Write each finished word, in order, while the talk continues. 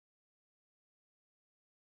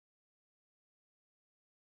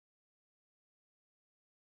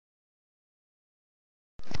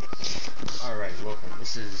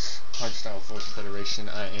This is Hardstyle Force Federation.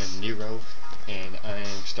 I am Nero, and I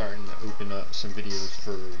am starting to open up some videos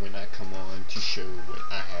for when I come on to show what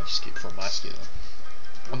I have for my skill.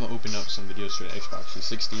 I'm going to open up some videos for the Xbox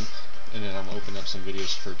 360, and then I'm going to open up some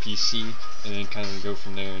videos for PC, and then kind of go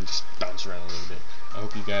from there and just bounce around a little bit. I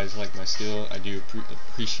hope you guys like my skill. I do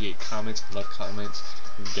appreciate comments. I love comments.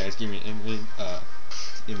 If you guys give me an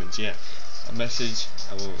a message,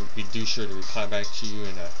 I will do sure to reply back to you,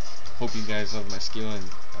 and hope you guys love my skill, and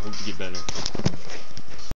I hope you get better.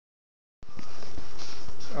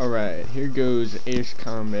 Alright, here goes Ace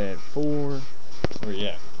Combat 4,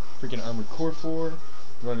 freaking Armored Core 4,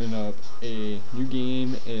 running up a new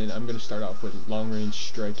game, and I'm going to start off with long range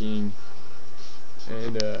striking,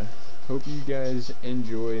 and hope you guys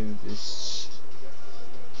enjoy this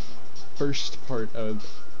first part of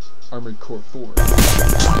Armored Core 4.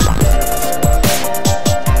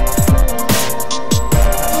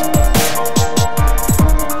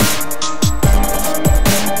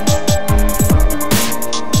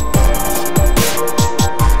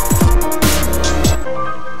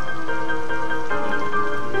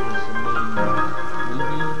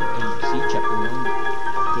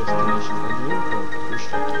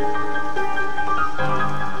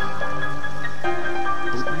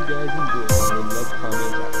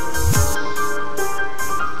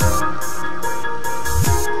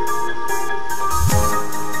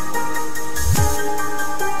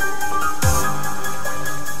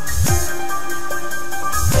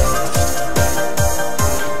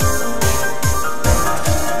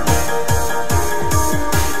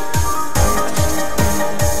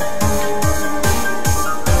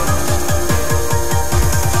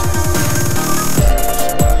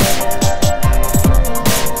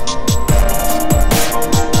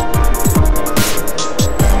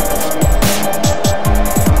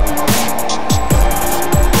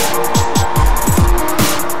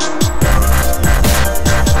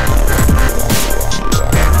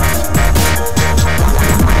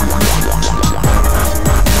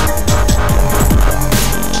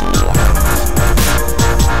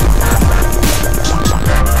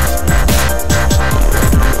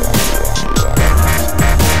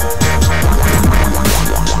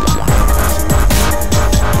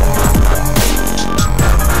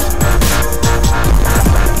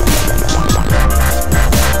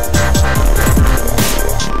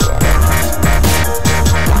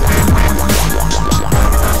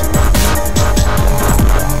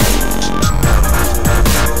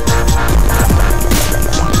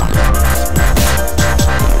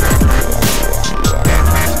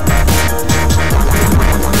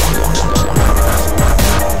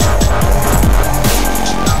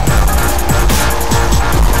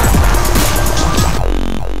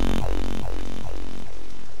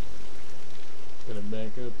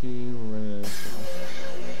 Back up here, we're running out of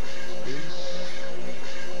space.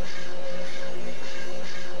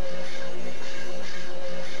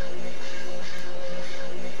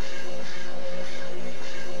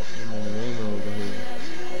 And then the ammo over here.